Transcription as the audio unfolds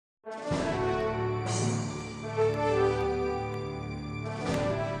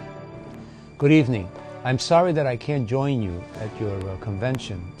Good evening. I'm sorry that I can't join you at your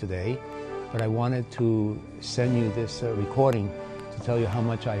convention today, but I wanted to send you this recording to tell you how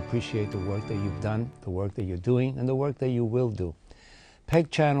much I appreciate the work that you've done, the work that you're doing, and the work that you will do. PEG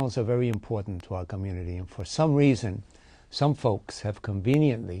channels are very important to our community, and for some reason, some folks have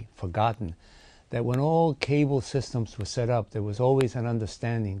conveniently forgotten that when all cable systems were set up, there was always an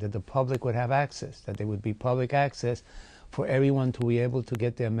understanding that the public would have access, that there would be public access for everyone to be able to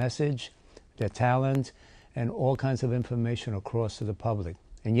get their message, their talent, and all kinds of information across to the public.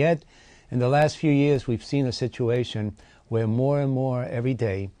 And yet, in the last few years, we've seen a situation where more and more every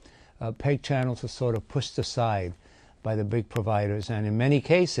day, PEG channels are sort of pushed aside by the big providers, and in many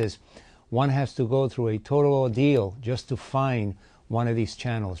cases, one has to go through a total ordeal just to find one of these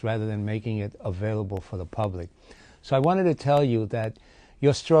channels rather than making it available for the public. So I wanted to tell you that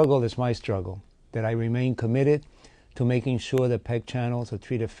your struggle is my struggle, that I remain committed to making sure that PEG channels are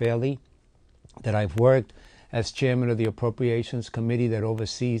treated fairly, that I've worked as chairman of the Appropriations Committee that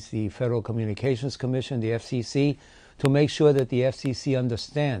oversees the Federal Communications Commission, the FCC, to make sure that the FCC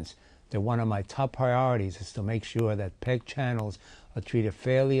understands that one of my top priorities is to make sure that PEG channels are treated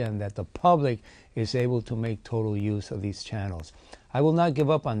fairly and that the public is able to make total use of these channels. I will not give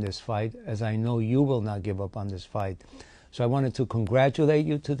up on this fight, as I know you will not give up on this fight. So I wanted to congratulate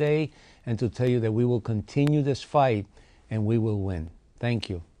you today and to tell you that we will continue this fight and we will win. Thank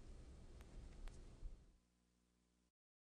you.